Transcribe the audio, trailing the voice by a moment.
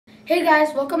Hey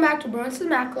guys, welcome back to Sis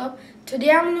Math Club.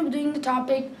 Today I'm going to be doing the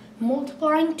topic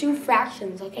multiplying two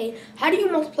fractions, okay? How do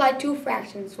you multiply two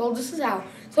fractions? Well, this is how.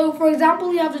 So, for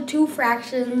example, you have the two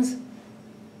fractions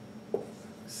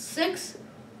 6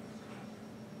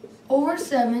 over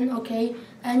 7, okay?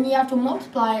 And you have to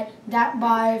multiply that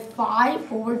by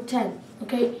 5 over 10,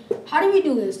 okay? How do we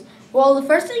do this? Well, the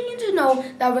first thing you need to know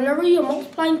that whenever you're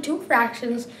multiplying two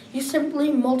fractions, you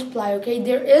simply multiply, okay?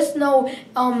 There is no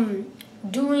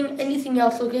doing anything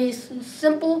else, okay?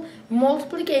 Simple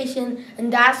multiplication,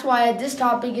 and that's why this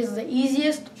topic is the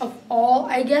easiest of all.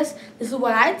 I guess this is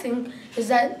what I think, is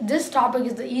that this topic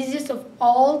is the easiest of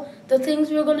all the things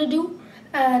we're going to do.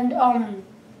 And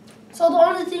so the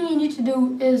only thing you need to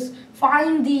do is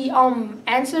find the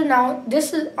answer. Now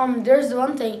this is there's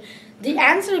one thing. The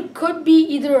answer could be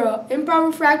either an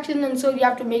improper fraction, and so you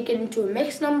have to make it into a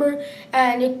mixed number,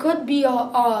 and it could be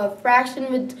a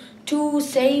fraction with two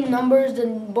same numbers,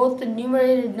 then both the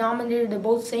numerator and denominator, they're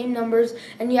both same numbers,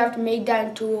 and you have to make that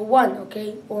into a 1,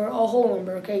 okay, or a whole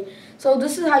number, okay. So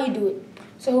this is how you do it.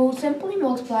 So simply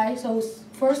multiply. So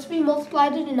first we multiply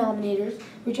the denominators,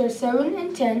 which are 7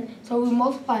 and 10. So we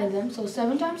multiply them. So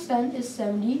 7 times 10 is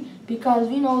 70, because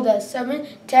we know that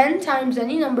 10 times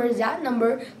any number is that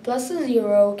number plus a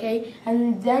 0, okay?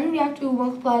 And then we have to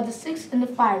multiply the 6 and the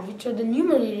 5, which are the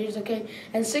numerators, okay?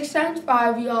 And 6 times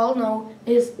 5, we all know,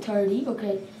 is 30,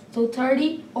 okay? So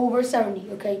 30 over 70,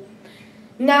 okay?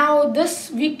 Now this,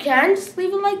 we can just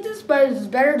leave it like this, but it's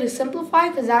better to simplify,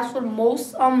 because that's what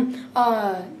most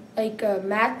math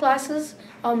classes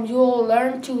you'll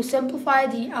learn to simplify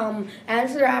the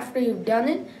answer after you've done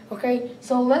it. Okay,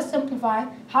 so let's simplify.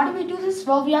 How do we do this?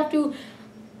 Well, we have to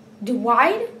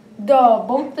divide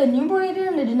both the numerator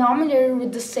and the denominator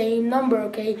with the same number.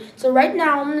 Okay, so right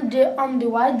now I'm gonna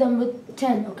divide them with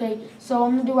 10. Okay, so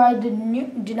I'm gonna divide the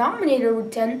denominator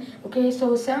with 10. Okay,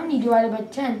 so 70 divided by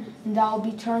 10, and that will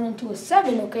be turned into a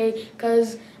 7. Okay,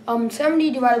 because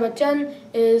 70 divided by 10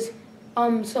 is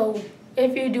so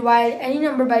if you divide any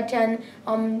number by 10, it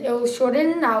will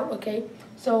shorten it out, okay?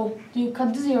 So you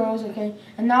cut the zeros, okay?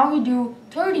 And now we do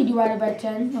 30 divided by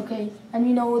 10, okay? And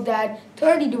we know that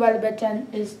 30 divided by 10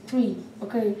 is 3,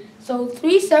 okay? So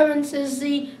 3 sevenths is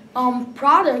the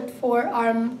product for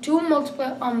our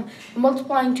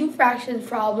multiplying two fractions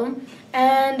problem.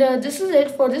 And this is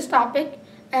it for this topic.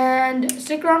 And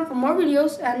stick around for more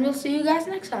videos, and we'll see you guys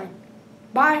next time.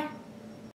 Bye.